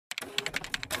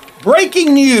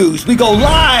Breaking news, we go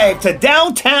live to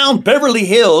downtown Beverly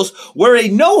Hills where a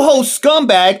NoHo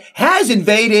scumbag has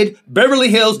invaded Beverly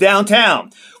Hills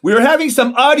downtown. We are having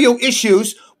some audio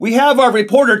issues. We have our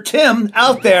reporter Tim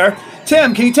out there.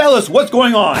 Tim, can you tell us what's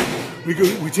going on? We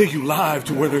take you live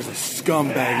to where there's a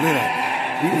scumbag lit.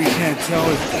 We can't tell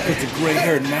if it's a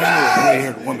gray-haired man or a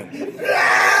gray-haired woman.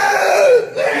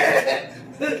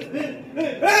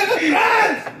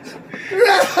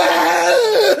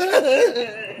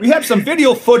 We have some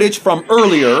video footage from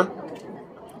earlier.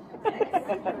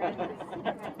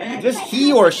 Just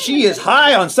he or she is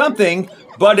high on something,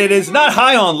 but it is not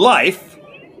high on life.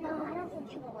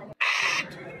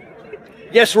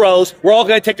 Yes, Rose, we're all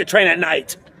going to take the train at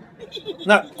night.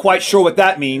 Not quite sure what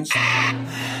that means.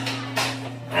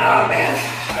 Oh man,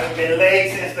 I've been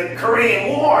late since the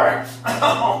Korean War.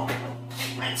 Oh,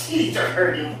 my teeth are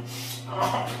hurting.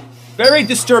 Oh. Very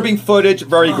disturbing footage,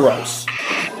 very gross.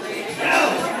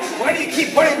 Why do you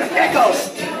keep putting the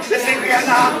pickles? This ain't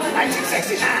Vietnam,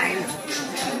 1969.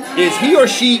 Is he or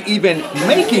she even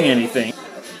making anything?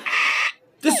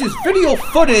 This is video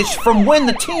footage from when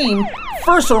the team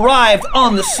first arrived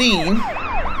on the scene.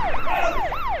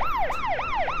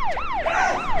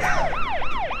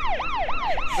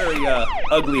 Very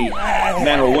ugly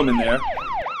man or woman there.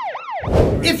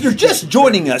 If you're just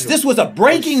joining us, this was a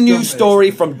breaking news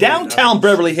story from downtown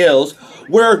Beverly Hills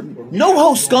where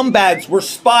NoHo scumbags were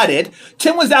spotted.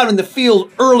 Tim was out in the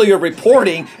field earlier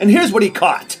reporting, and here's what he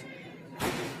caught.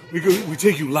 We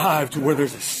take you live to where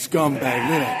there's a scumbag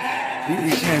lit.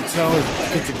 We can't tell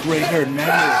if it's a gray-haired man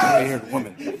or a gray-haired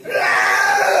woman.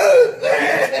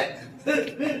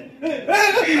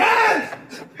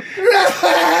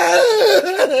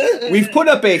 We've put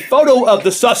up a photo of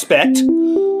the suspect.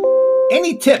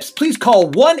 Any tips, please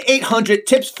call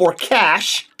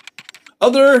 1-800-TIPS-FOR-CASH.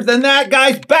 Other than that,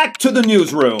 guys, back to the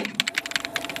newsroom.